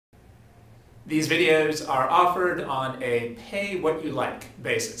These videos are offered on a pay-what-you-like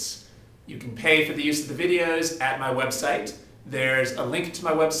basis. You can pay for the use of the videos at my website. There's a link to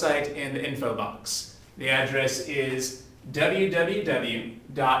my website in the info box. The address is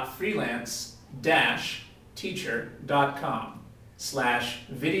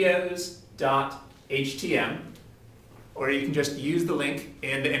www.freelance-teacher.com/videos.htm, or you can just use the link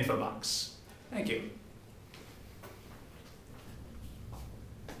in the info box. Thank you.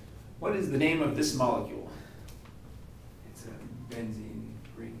 What is the name of this molecule? It's a benzene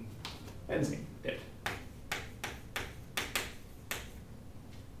ring. Benzene. Good.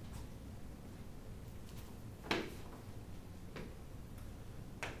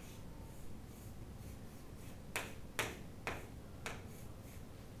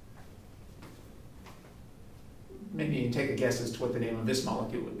 Maybe you can take a guess as to what the name of this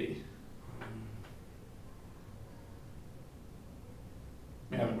molecule would be.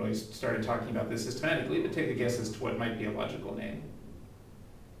 We haven't really started talking about this systematically, but take a guess as to what might be a logical name.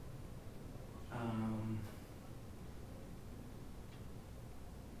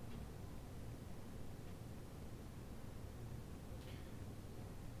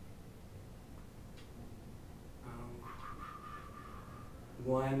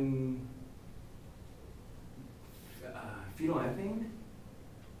 Phenol.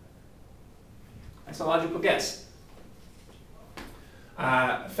 That's a logical guess.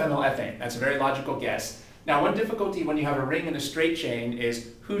 Phenylethane. That's a very logical guess. Now, one difficulty when you have a ring in a straight chain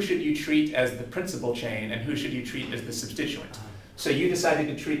is who should you treat as the principal chain and who should you treat as the substituent. So you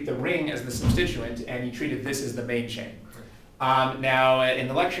decided to treat the ring as the substituent and you treated this as the main chain. Now, in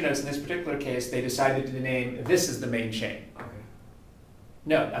the lecture notes in this particular case, they decided to name this as the main chain.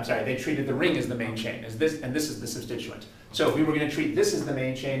 No, I'm sorry, they treated the ring as the main chain, as this, and this is the substituent. So if we were going to treat this as the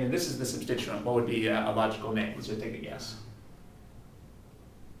main chain and this is the substituent, what would be a logical name? Let's just take a guess.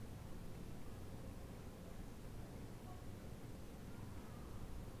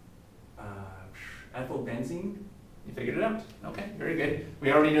 Ethyl benzene. You figured it out. Okay, very good.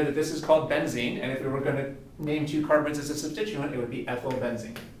 We already know that this is called benzene, and if we were going to name two carbons as a substituent, it would be ethyl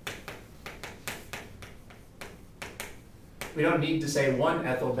benzene. We don't need to say one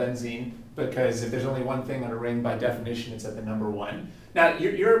ethyl benzene, because if there's only one thing on a ring, by definition, it's at the number 1. Now,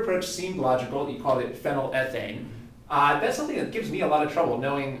 your approach seemed logical. You called it phenylethane. That's something that gives me a lot of trouble,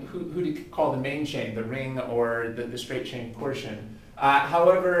 knowing who to call the main chain, the ring or the straight chain portion.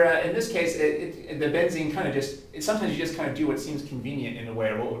 However, in this case, the benzene kind of sometimes you just kind of do what seems convenient in a way,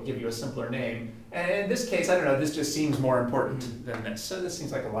 or what would give you a simpler name. And in this case, I don't know, this just seems more important than this. So this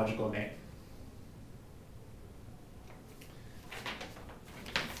seems like a logical name.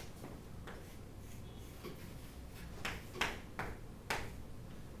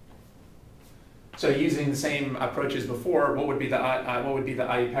 So using the same approach as before, what would be the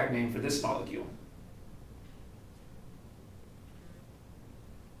IUPAC name for this molecule?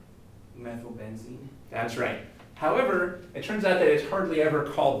 Methylbenzene. That's right. However, it turns out that it's hardly ever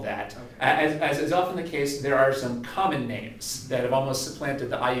called that. Okay. As is often the case, there are some common names that have almost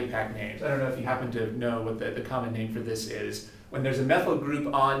supplanted the IUPAC names. I don't know if you happen to know what the common name for this is. When there's a methyl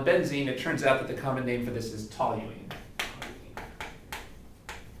group on benzene, it turns out that the common name for this is toluene.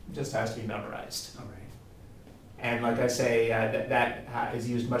 It just has to be memorized. All right. And like I say, that is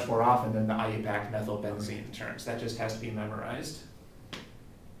used much more often than the IUPAC methylbenzene terms. That just has to be memorized.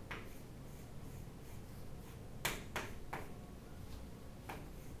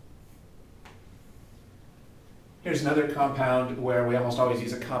 Here's another compound where we almost always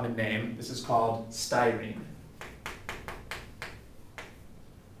use a common name. This is called styrene.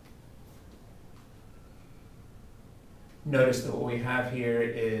 Notice that what we have here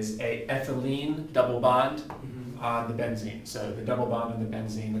is a ethylene double bond on the benzene. So the double bond on the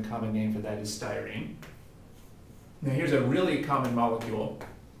benzene, the common name for that is styrene. Now here's a really common molecule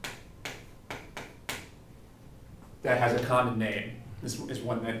that has a common name. This is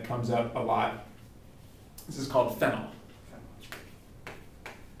one that comes up a lot. This is called phenol.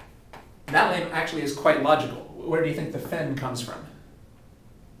 That name actually is quite logical. Where do you think the phen comes from?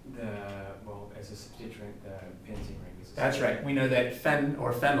 As a substituent, the benzene ring is. That's right. We know that phen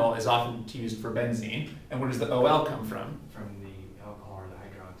or phenyl is often used for benzene. And where does the OL come from? From the alcohol or the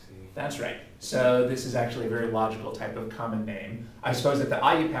hydroxy. That's right. So this is actually a very logical type of common name. I suppose that the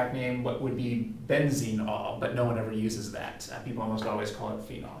IUPAC name would be benzenol, but no one ever uses that. People almost always call it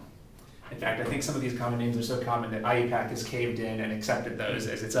phenol. In fact, I think some of these common names are so common that IUPAC has caved in and accepted those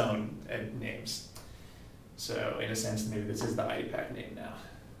as its own names. So in a sense, maybe this is the IUPAC name now.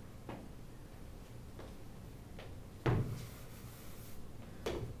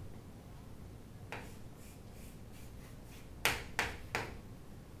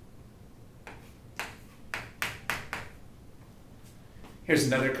 Here's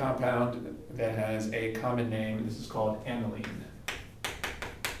another compound that has a common name. This is called Emmeline.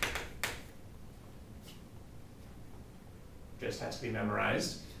 Just has to be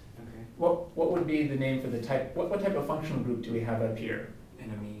memorized. Okay. What would be the name for the type? What type of functional group do we have up here? An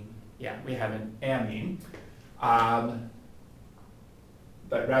amine. Yeah, we have an amine. But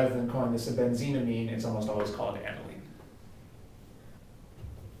rather than calling this a benzenamine, it's almost always called aniline.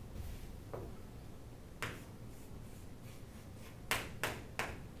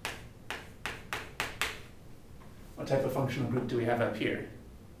 What type of functional group do we have up here?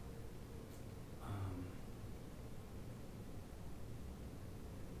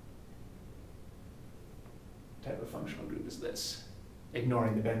 What type of functional group is this?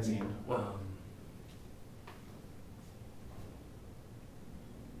 Ignoring the benzene.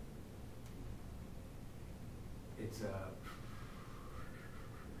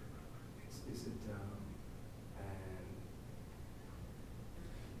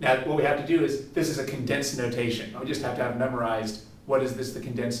 Now, what we have to do is, this is a condensed notation. We just have to have memorized, what is this the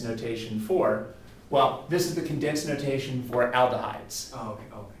condensed notation for? Well, this is the condensed notation for aldehydes. Oh, okay,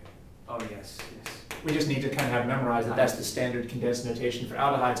 okay. Oh, yes, yes. We just need to kind of have memorized that that's the standard condensed notation for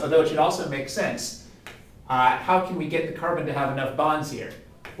aldehydes, although it should also make sense. How can we get the carbon to have enough bonds here?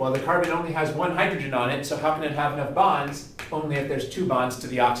 Well, the carbon only has one hydrogen on it, so how can it have enough bonds? Only if there's two bonds to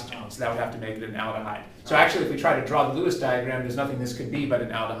the oxygen, so that would have to make it an aldehyde. So actually, if we try to draw the Lewis diagram, there's nothing this could be but an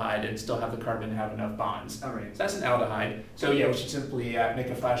aldehyde and still have the carbon have enough bonds. All right. So that's an aldehyde. So yeah, we should simply make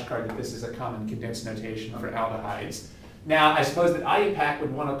a flashcard that this is a common condensed notation for aldehydes. Now, I suppose that IUPAC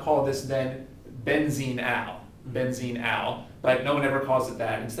would want to call this then benzene al, but no one ever calls it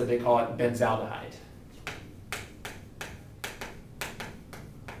that. Instead, they call it benzaldehyde.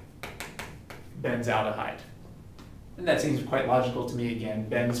 Benzaldehyde. And that seems quite logical to me again.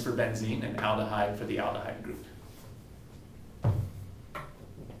 Benz for benzene and aldehyde for the aldehyde group.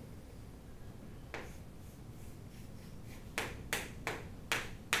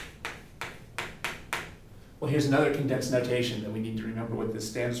 Well, here's another condensed notation that we need to remember what this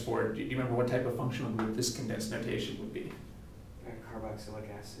stands for. Do you remember what type of functional group this condensed notation would be?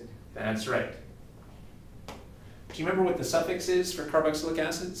 Carboxylic acid. That's right. Do you remember what the suffix is for carboxylic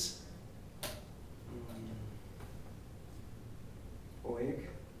acids?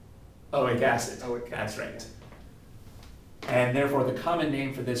 Oic acid. Oic acid. That's right. And therefore, the common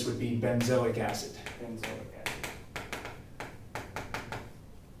name for this would be benzoic acid. Benzoic acid.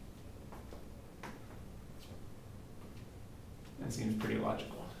 That seems pretty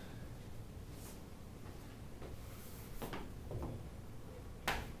logical.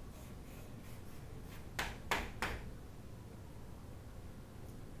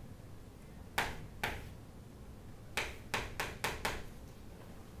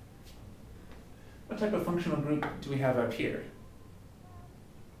 What type of functional group do we have up here?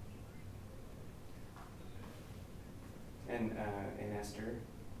 An ester.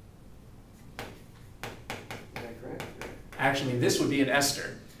 Is that correct? Actually, this would be an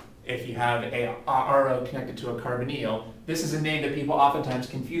ester. If you have a RO connected to a carbonyl, this is a name that people oftentimes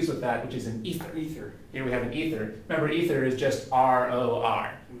confuse with that, which is an ether. Ether. Here we have an ether. Remember, ether is just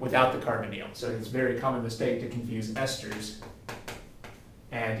ROR without the carbonyl. So it's a very common mistake to confuse esters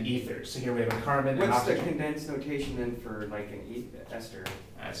and ethers. So here we have a carbon and What's the oxygen. condensed notation then for like an ester?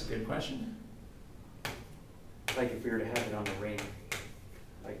 That's a good question. Like if we were to have it on the ring.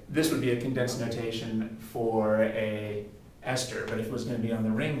 Like This would be a condensed notation for a ester, but if it was going to be on the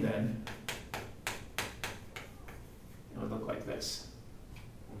ring then, it would look like this.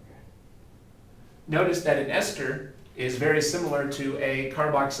 Okay. Notice that an ester is very similar to a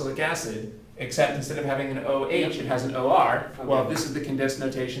carboxylic acid, except instead of having an OH, it has an OR. Okay. Well, if this is the condensed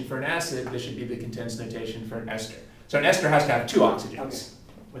notation for an acid, this should be the condensed notation for an ester. So an ester has to have two oxygens. Okay.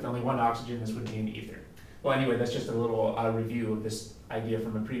 With only one oxygen, this would be an ether. Well, anyway, that's just a little review of this idea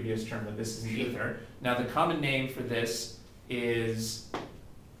from a previous term that this is an ether. Now, the common name for this is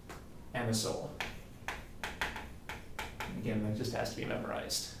anisole. Again, that just has to be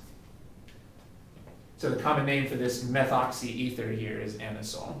memorized. So the common name for this methoxy ether here is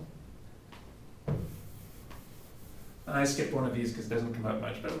anisole. And I skipped one of these because it doesn't come up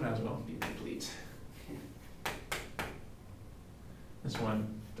much, but it might as well be complete. This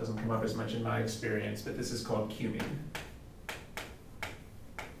one doesn't come up as much in my experience, but this is called cumene.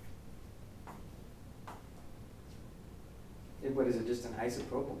 What is it, just an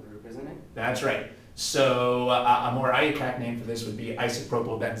isopropyl group, isn't it? That's right. So a more IUPAC name for this would be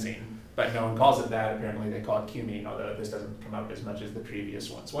isopropyl benzene, but no one calls it that. Apparently they call it cumene, although this doesn't come up as much as the previous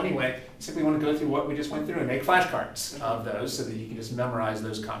ones. Well, anyway, simply want to go through what we just went through and make flashcards of those so that you can just memorize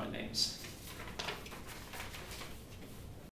those common names.